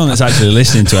 Anyone that's actually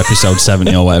listening to episode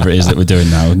 70 or whatever it is that we're doing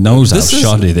now knows how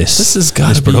shoddy this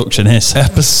production is.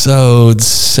 Episode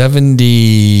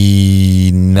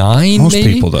 79. Most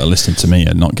people that are listening to me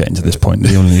are not getting to this point.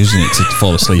 They're only using it to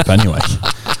fall asleep anyway.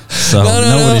 So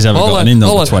nobody's ever gotten in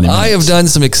over 20 minutes. I have done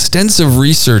some extensive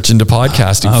research into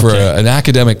podcasting for an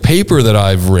academic paper that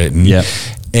I've written. Yeah.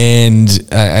 And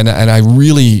I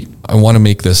want to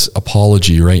make this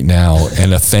apology right now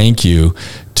and a thank you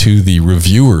to the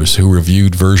reviewers who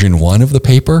reviewed version 1 of the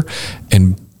paper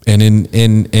and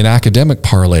in academic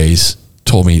parlays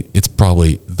told me it's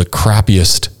probably the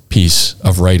crappiest piece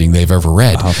of writing they've ever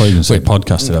read. I thought you were going to say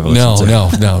podcast they've ever listened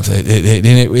to. No.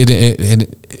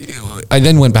 I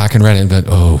then went back and read it and went,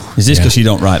 is this because you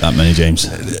don't write that many, James?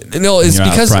 No, it's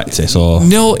because practice or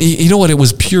no. You know what? It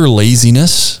was pure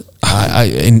laziness.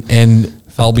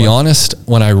 I'll be honest.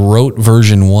 When I wrote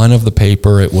version 1 of the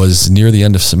paper, it was near the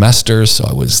end of semester, so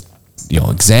I was,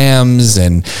 exams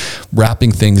and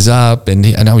wrapping things up, and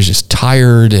I was just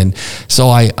tired, and so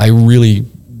I really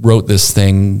wrote this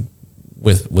thing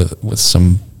with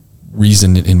some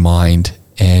reason in mind,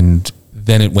 and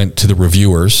then it went to the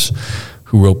reviewers,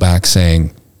 who wrote back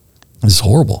saying, "This is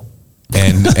horrible."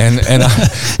 And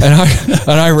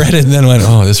I read it and then went,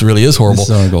 this really is horrible.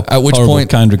 At which point,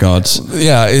 kind regards.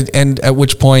 Yeah, and at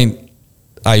which point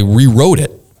I rewrote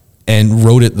it and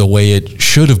wrote it the way it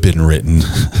should have been written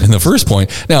in the first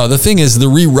point. Now the thing is, the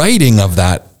rewriting of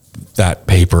that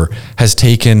paper has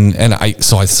taken,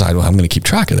 so I decided, I'm going to keep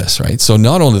track of this, right? So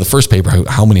not only the first paper,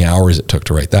 how many hours it took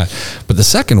to write that, but the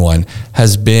second one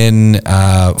has been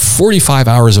 45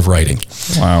 hours of writing.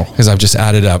 Wow. Because I've just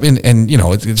added up and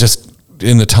it just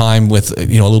in the time with, a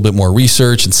little bit more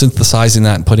research and synthesizing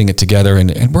that and putting it together.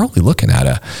 And we're only looking at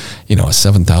a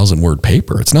 7,000 word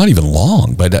paper. It's not even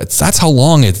long, but that's how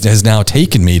long it has now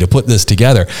taken me to put this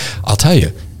together. I'll tell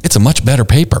you, it's a much better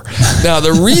paper. Now,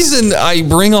 the reason I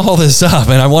bring all this up,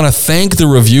 and I want to thank the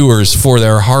reviewers for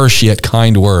their harsh yet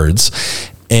kind words,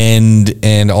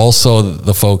 and also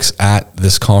the folks at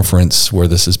this conference where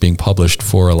this is being published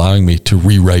for allowing me to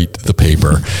rewrite the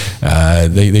paper.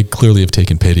 They clearly have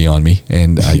taken pity on me,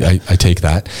 and I take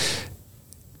that.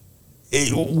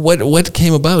 What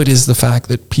came about is the fact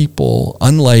that people,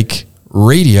 unlike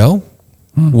radio,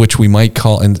 which we might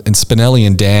call, and Spinelli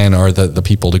and Dan are the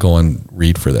people to go and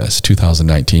read for this.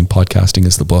 2019 Podcasting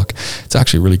is the book. It's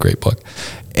actually a really great book.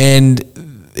 And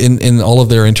in all of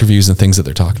their interviews and things that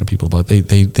they're talking to people about,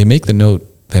 they make the note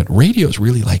that radio is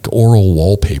really like oral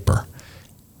wallpaper.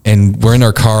 And we're in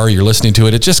our car, you're listening to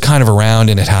it, it's just kind of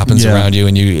around and it happens around you,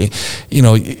 and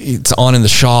it's on in the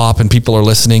shop and people are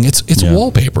listening. It's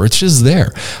wallpaper. It's just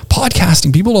there.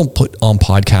 Podcasting, people don't put on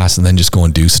podcasts and then just go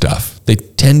and do stuff. They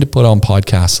tend to put on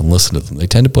podcasts and listen to them. They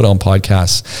tend to put on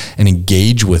podcasts and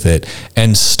engage with it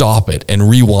and stop it and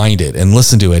rewind it and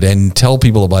listen to it and tell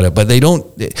people about it. But they don't,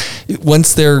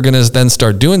 once they're going to then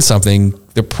start doing something,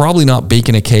 they're probably not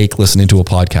baking a cake listening to a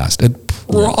podcast. It's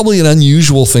probably an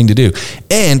unusual thing to do.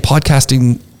 And podcasts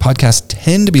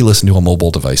tend to be listened to on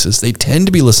mobile devices. They tend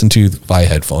to be listened to via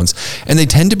headphones, and they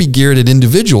tend to be geared at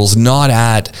individuals, not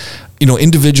at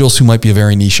individuals who might be a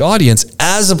very niche audience,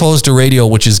 as opposed to radio,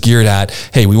 which is geared at,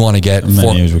 hey, we want to get as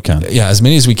many as we can. Yeah, as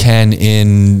many as we can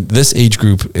in this age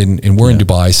group, and we're in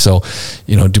Dubai. So,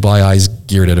 Dubai Eye is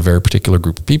geared at a very particular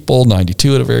group of people,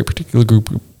 92 at a very particular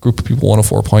group of people,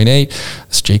 104.8.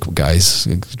 This Jake guy's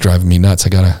driving me nuts. I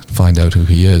gotta find out who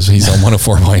he is. He's on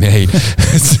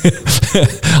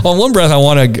 104.8. On one breath, I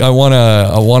want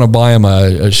to buy him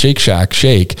a Shake Shack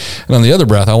shake, and on the other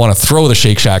breath, I want to throw the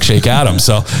Shake Shack shake at him.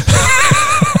 So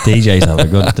DJs have a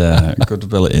good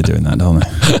ability of doing that, don't they?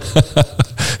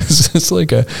 It's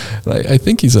like I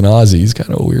think he's an Aussie. He's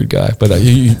kind of a weird guy, but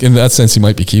in that sense, he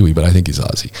might be Kiwi, but I think he's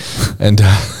Aussie. And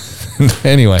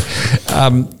anyway,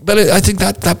 but I think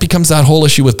that becomes that whole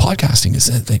issue with podcasting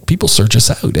is that people search us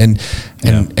out, and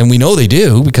we know they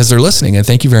do because they're listening, and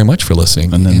thank you very much for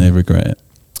listening. And then they regret it.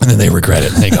 And then they regret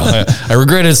it. And they go, I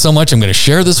regret it so much, I'm going to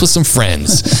share this with some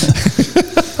friends.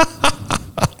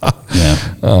 Yeah.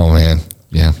 Oh man.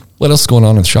 Yeah. What else is going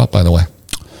on in the shop, by the way?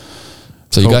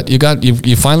 So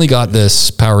you finally got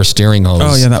this power steering hose.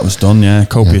 Oh yeah, that was done. Yeah,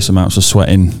 copious amounts of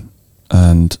sweating,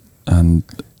 and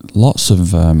lots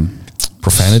of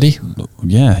profanity.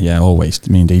 Yeah, always.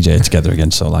 Me and DJ are together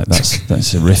again, so like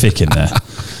that's horrific in there.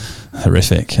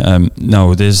 Horrific.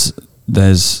 No, there's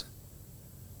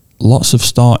lots of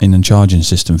starting and charging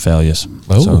system failures.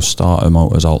 Oh. So starter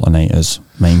motors, alternators,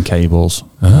 main cables.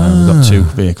 We've got 2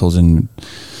 vehicles in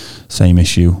same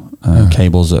issue.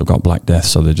 Cables that have got black death,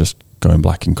 so they're just going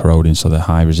black and corroding, so they're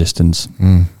high resistance.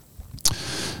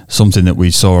 Something that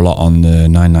we saw a lot on the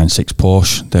 996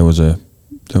 Porsche. There was a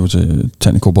there was a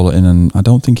technical bulletin, and I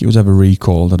don't think it was ever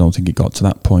recalled. I don't think it got to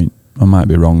that point. I might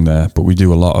be wrong there, but we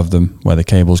do a lot of them where the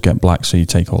cables get black, so you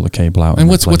take all the cable out. And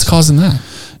what's causing that?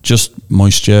 Just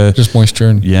moisture. Just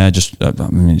moisture. Yeah, just I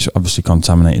mean, it's obviously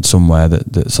contaminated somewhere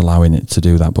that's allowing it to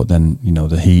do that. But then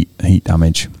the heat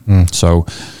damage. So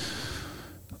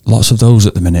lots of those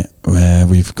at the minute where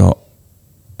we've got,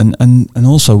 and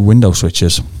also window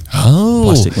switches. Oh,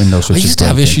 plastic window switches. I used to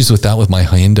have issues with that with my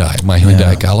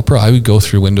Hyundai Galloper. I would go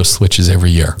through window switches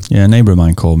every year. Yeah, a neighbour of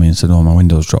mine called me and said, "Oh, my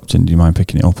window's dropped in. Do you mind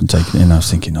picking it up and taking it in?" I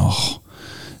was thinking, "Oh,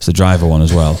 it's the driver one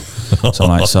as well." So I'm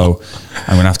like,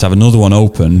 I'm going to have another one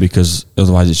open because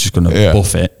otherwise it's just going to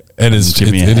buff it. And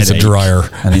it's a dryer.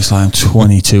 And it's like I'm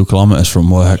 22 kilometres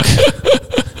from work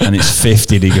and it's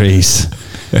 50 degrees.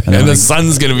 And the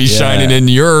sun's going to be shining in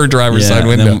your driver's side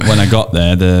window. And then when I got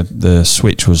there, the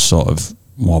switch was sort of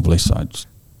wobbly, so I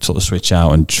took the switch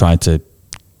out and tried to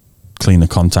clean the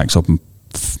contacts up and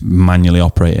manually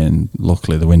operate it, and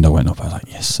luckily the window went up. I was like,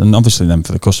 yes. And obviously then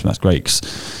for the customer, that's great,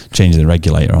 because changing the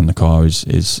regulator on the car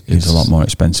is a lot more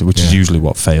expensive, which is usually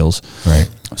what fails. Right.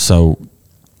 So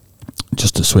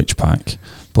just a switch pack.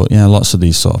 But yeah, lots of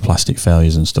these sort of plastic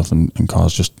failures and stuff, and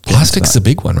cars just... Plastic's a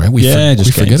big one, right? We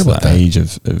forget about that age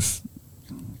of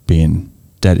being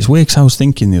dead. It's weird, because I was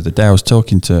thinking the other day, I was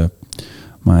talking to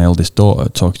my eldest daughter,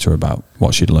 talking to her about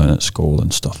what she'd learned at school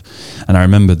and stuff. And I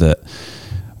remember that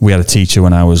we had a teacher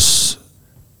when the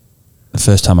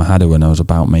first time I had her when I was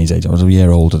about May's age. I was a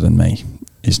year older than May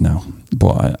is now.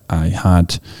 But I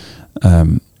had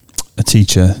a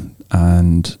teacher,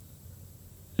 and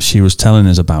she was telling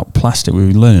us about plastic. We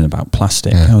were learning about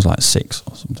plastic. I was like 6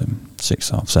 or something,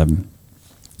 6 or 7.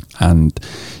 And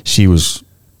she was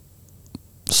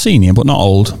senior, but not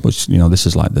old. But this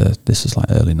is like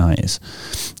early 90s.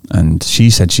 And she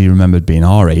said she remembered being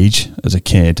our age as a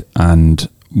kid, and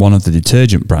one of the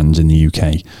detergent brands in the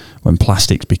UK, when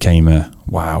plastics became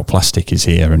plastic is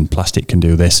here and plastic can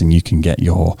do this, and you can get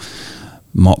your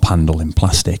mop handle in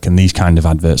plastic, and these kind of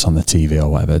adverts on the TV or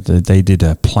whatever. They did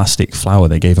a plastic flour.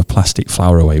 They gave a plastic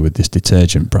flour away with this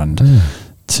detergent brand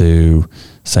to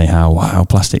say how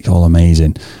plastic's all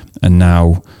amazing. And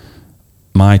now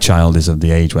my child is of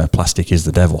the age where plastic is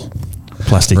the devil.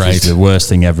 Plastic is the worst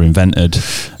thing ever invented.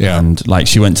 Yeah. And like,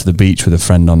 she went to the beach with a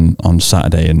friend on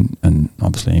Saturday, and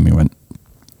obviously Amy went,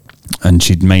 and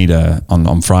she'd made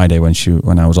on Friday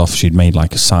when I was off, she'd made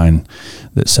like a sign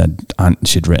that said,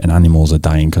 she'd written "animals are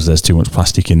dying because there's too much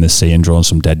plastic in the sea," and drawn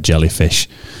some dead jellyfish.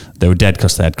 They were dead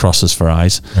because they had crosses for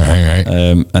eyes. Right.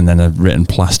 And then I'd written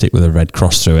plastic with a red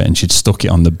cross through it, and she'd stuck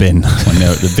it on the bin when they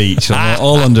were at the beach,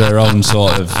 all under her own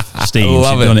sort of steam. She'd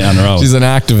done it on her own. She's an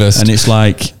activist. And it's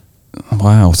like,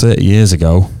 wow, 30 years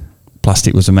ago,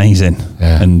 plastic was amazing.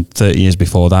 Yeah. And 30 years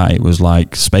before that, it was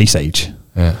like space age.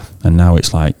 Yeah. And now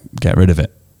it's like, get rid of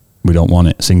it. We don't want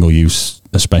it. Single use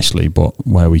especially, but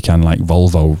where we can, like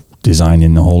Volvo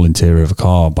designing the whole interior of a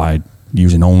car by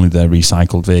using only their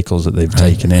recycled vehicles that they've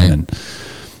taken in, and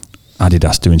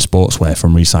Adidas doing sportswear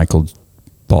from recycled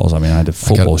bottles. I mean, I had a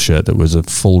football shirt that was a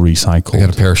full recycled. I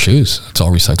got a pair of shoes. It's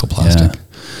all recycled plastic. Yeah.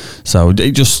 So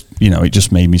it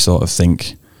just made me sort of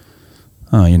think,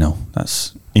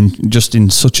 that's in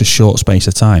such a short space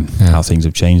of time, how things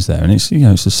have changed there. And it's,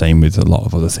 it's the same with a lot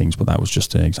of other things, but that was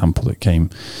just an example that came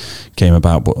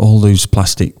about. But all those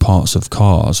plastic parts of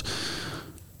cars,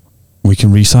 we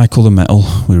can recycle the metal,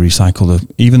 we recycle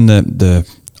even the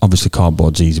obviously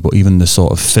cardboard's easy, but even the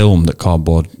sort of film that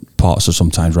cardboard parts are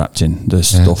sometimes wrapped in, the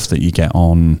stuff that you get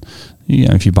on,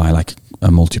 if you buy like a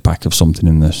multi-pack of something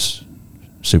in this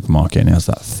supermarket and it has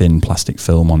that thin plastic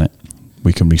film on it,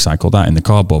 we can recycle that. In the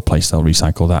cardboard place, they'll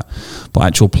recycle that. But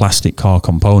actual plastic car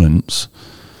components,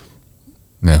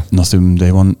 nothing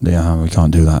they want. We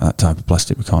can't do that type of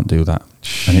plastic. We can't do that.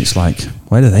 And it's like,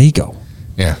 where do they go?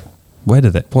 Yeah. Where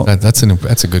do they? That's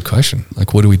a good question.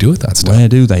 Like, what do we do with that stuff? Where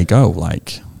do they go?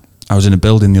 Like, I was in a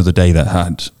building the other day that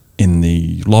had in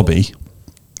the lobby,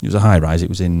 it was a high rise. It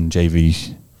was in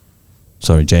JLT,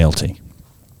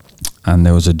 and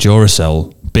there was a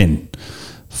Duracell bin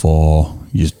for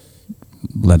your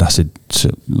lead acid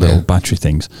little battery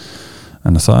things,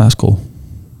 and I thought, that's cool.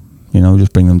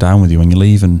 Just bring them down with you when you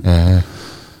leave, and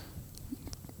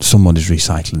somebody's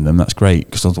recycling them. That's great,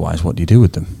 because otherwise, what do you do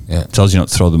with them? Yeah. It tells you not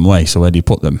to throw them away. So where do you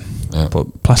put them? Yeah.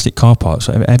 But plastic car parts,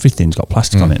 everything's got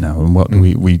plastic on it now, and what do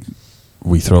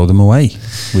we throw them away?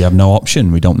 We have no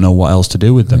option. We don't know what else to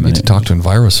do with them. We need to talk to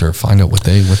Enviroserve, find out what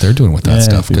they're doing with that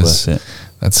stuff, because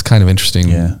that's kind of interesting.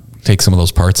 Yeah. Take some of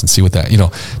those parts and see what that,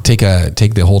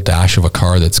 take the whole dash of a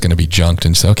car that's going to be junked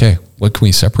and say, okay, what can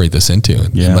we separate this into,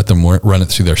 and let them run it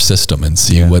through their system and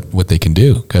see what they can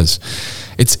do, because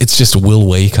it's just a will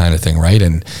weigh kind of thing, right?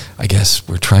 And I guess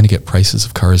we're trying to get prices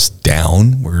of cars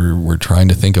down. We're trying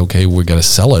to think, okay, we got to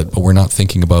sell it, but we're not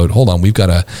thinking about, hold on, we've got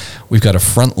to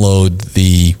front load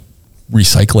the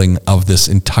recycling of this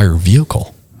entire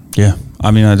vehicle. Yeah,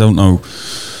 I mean, I don't know.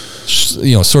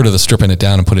 Sort of the stripping it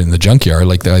down and put it in the junkyard.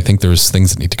 Like, I think there's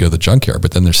things that need to go to the junkyard,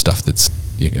 but then there's stuff it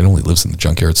only lives in the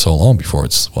junkyard so long before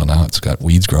now it's got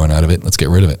weeds growing out of it. Let's get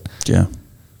rid of it. Yeah.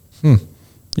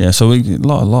 Yeah. So a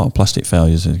lot of plastic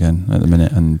failures again at the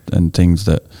minute, and things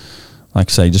that, like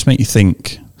I say, just make you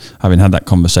think. Having had that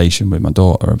conversation with my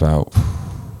daughter about,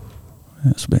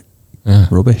 it's a bit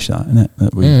rubbish, that, isn't it?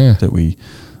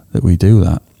 That we do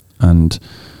that, and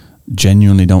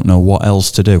genuinely don't know what else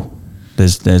to do.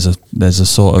 There's a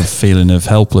sort of feeling of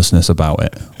helplessness about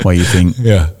it, where you think,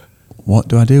 what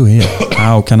do I do here?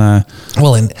 How can I?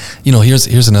 Well, and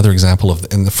here's another example of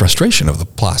the frustration of the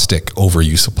plastic,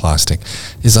 overuse of plastic,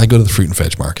 is I go to the fruit and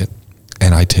veg market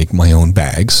and I take my own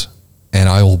bags and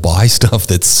I will buy stuff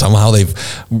that somehow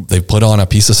they've put on a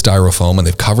piece of styrofoam and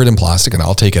they've covered in plastic, and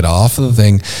I'll take it off of the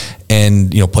thing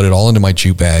and put it all into my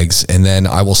jute bags, and then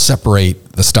I will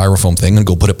separate the styrofoam thing and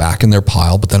go put it back in their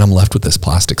pile, but then I'm left with this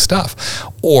plastic stuff.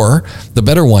 Or the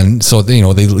better one, so they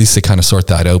at least they kind of sort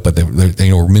that out, but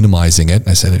they were minimizing it. And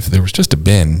I said, if there was just a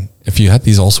bin, if you had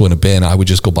these also in a bin, I would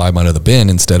just go buy them out of the bin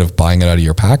instead of buying it out of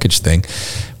your package thing.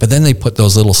 But then they put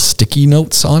those little sticky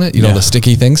notes on it, the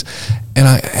sticky things. And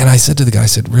I said to the guy, I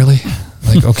said, really?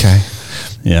 Like, okay.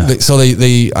 Yeah. So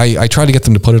I try to get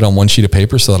them to put it on one sheet of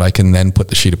paper so that I can then put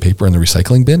the sheet of paper in the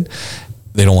recycling bin.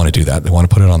 They don't want to do that. They want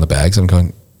to put it on the bags. I'm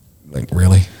going, like,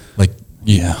 really? Like,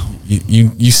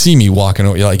 you see me walking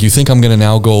over, like, you think I'm going to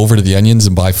now go over to the Onions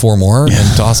and buy 4 more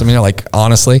and toss them in there? Like,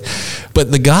 honestly.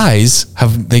 But the guys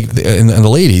and the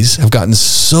ladies have gotten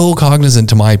so cognizant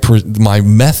to my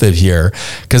method here,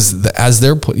 because as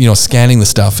they're scanning the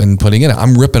stuff and putting it in,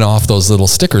 I'm ripping off those little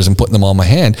stickers and putting them on my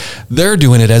hand. They're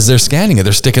doing it as they're scanning it.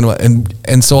 They're sticking,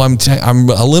 and so I'm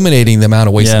eliminating the amount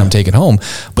of waste that I'm taking home,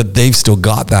 but they've still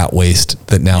got that waste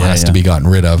that now has to be gotten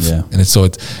rid of. Yeah. And it's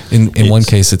in one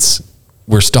case,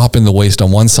 we're stopping the waste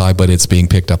on one side, but it's being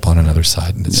picked up on another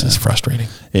side, and it's just frustrating.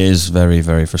 It is very,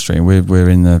 very frustrating. We're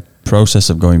in the process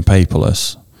of going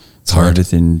paperless. It's hard.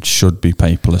 Everything should be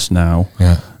paperless now.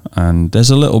 Yeah. And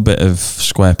there's a little bit of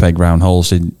square peg round hole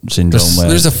syndrome.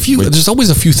 There's always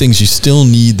a few things you still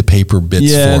need the paper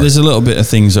bits for. Yeah, there's a little bit of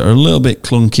things that are a little bit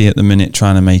clunky at the minute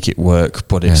trying to make it work,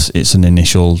 but it's an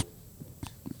initial,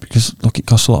 because look, it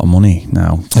costs a lot of money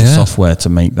now for software to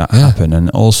make that happen,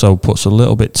 and also puts a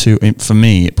little bit too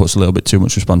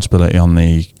much responsibility on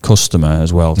the customer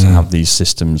as well to have these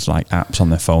systems like apps on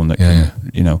their phone that can,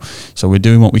 so we're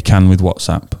doing what we can with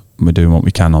WhatsApp. We're doing what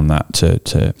we can on that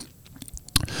to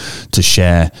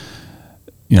share,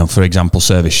 for example,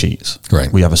 service sheets.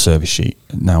 Right. We have a service sheet.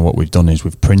 Now what we've done is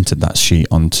we've printed that sheet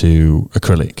onto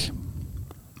acrylic,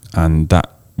 and that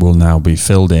will now be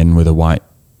filled in with a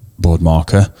whiteboard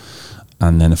marker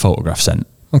and then a photograph sent.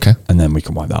 Okay. And then we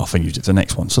can wipe that off and use it for the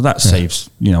next one. So that saves,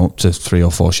 up to 3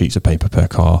 or 4 sheets of paper per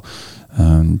car.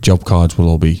 Job cards will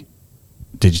all be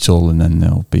digital, and then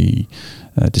they'll be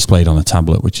displayed on a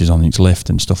tablet, which is on each lift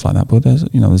and stuff like that. But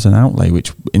there's an outlay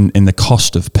which in the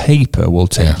cost of paper will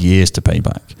take years to pay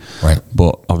back. Right.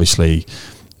 But obviously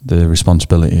the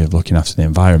responsibility of looking after the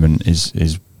environment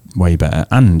is way better,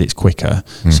 and it's quicker.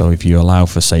 So if you allow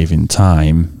for saving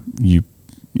time,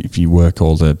 if you work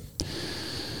all the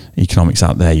economics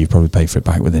out there, you probably pay for it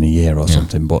back within a year or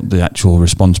something. But the actual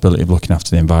responsibility of looking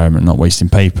after the environment, not wasting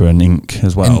paper and ink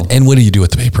as well. And what do you do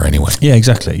with the paper anyway? Yeah,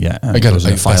 exactly. Yeah, it goes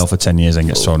in a file for 10 years and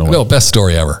gets thrown away. No, best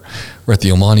story ever. We're at the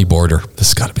Omani border. This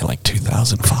has got to be like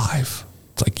 2005.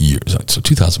 It's like years. So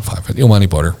 2005 at the Omani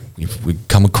border. We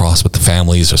come across with the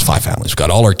families. There's 5 families. We've got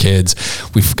all our kids.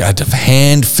 We've got to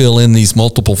hand fill in these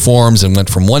multiple forms, and went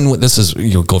from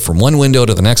go from one window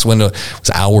to the next window. It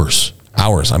was hours.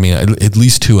 I mean, at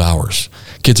least 2 hours.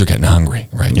 Kids are getting hungry,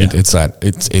 right? Yeah. We thought,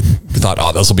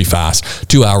 this will be fast.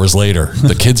 2 hours later,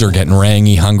 the kids are getting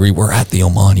rangy, hungry. We're at the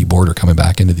Omani border coming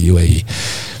back into the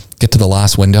UAE. Get to the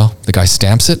last window. The guy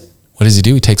stamps it. What does he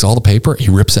do? He takes all the paper, he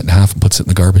rips it in half and puts it in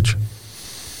the garbage.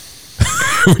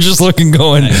 We're just looking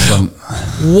going,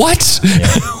 what? Yeah.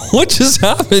 What just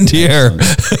happened here?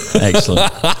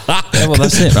 Excellent. Yeah, well,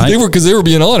 that's it, right? They were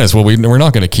being honest. Well, we're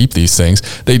not going to keep these things.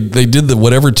 They did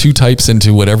whatever 2 types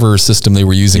into whatever system they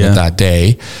were using at that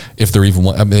day. If they're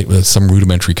even some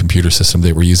rudimentary computer system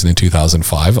they were using in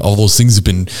 2005. All those things have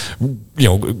been,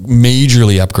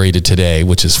 majorly upgraded today,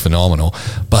 which is phenomenal.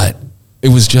 But it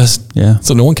was just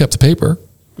so no one kept the paper.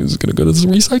 He's going to go to the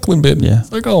recycling bin. Yeah.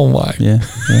 It's like, oh my. Yeah.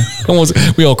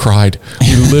 We all cried.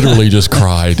 We literally just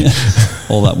cried.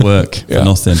 All that work for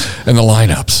nothing. And the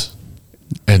lineups.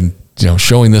 And,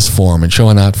 showing this form and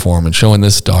showing that form and showing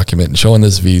this document and showing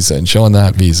this visa and showing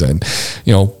that visa and,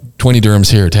 20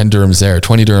 dirhams here, 10 dirhams there,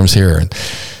 20 dirhams here. And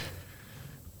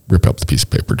rip up the piece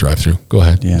of paper, drive through. Go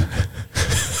ahead. Yeah.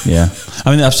 Yeah.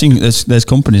 I mean, I've seen there's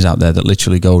companies out there that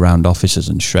literally go around offices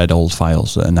and shred old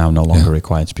files that are now no longer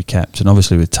required to be kept. And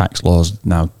obviously with tax laws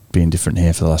now being different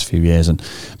here for the last few years, and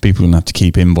people are going to have to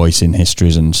keep invoicing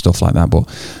histories and stuff like that. But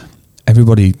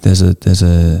everybody, there's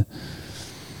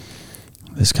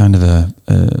kind of a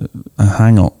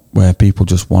hang up where people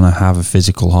just want to have a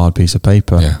physical hard piece of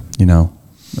paper,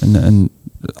 and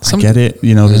I get it,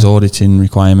 there's auditing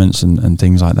requirements and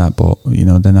things like that, but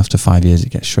then after 5 years it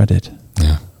gets shredded,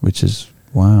 which is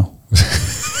wow.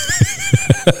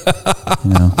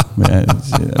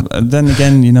 And then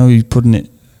again, you're putting it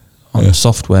on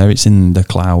software, it's in the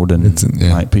cloud, and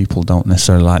like people don't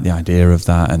necessarily like the idea of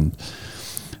that, and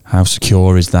how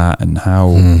secure is that, and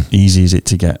how easy is it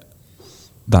to get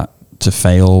that to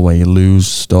fail where you lose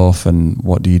stuff, and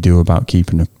what do you do about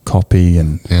keeping a copy?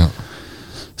 And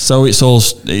so it's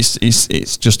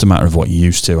just a matter of what you're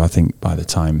used to. I think by the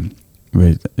time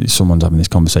someone's having this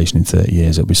conversation in 30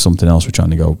 years, it'll be something else we're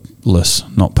trying to go less,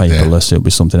 not paperless. It'll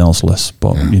be something else less.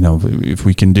 But if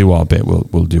we can do our bit,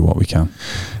 we'll do what we can.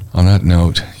 On that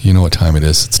note, you know what time it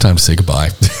is. It's time to say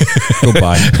goodbye.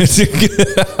 Goodbye.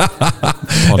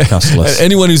 Podcastless.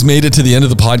 Anyone who's made it to the end of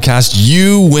the podcast,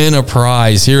 you win a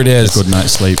prize. Here it is. Good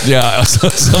night's sleep. Yeah,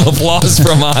 some applause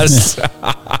from us.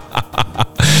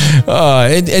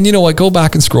 And you know what? Go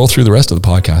back and scroll through the rest of the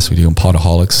podcast we do in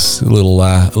Podaholics. A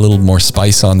little more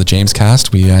spice on the James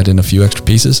cast. We add in a few extra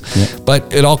pieces,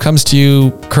 but it all comes to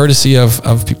you courtesy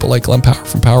of people like Glenn Power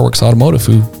from Powerworks Automotive,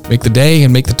 who make the day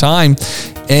and make the time.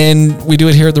 And we do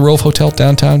it here at the Rove Hotel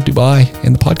downtown Dubai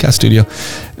in the podcast studio.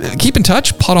 Keep in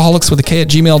touch,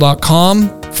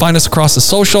 podaholics@gmail.com. Find us across the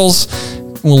socials.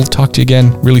 We'll talk to you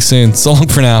again really soon. So long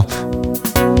for now.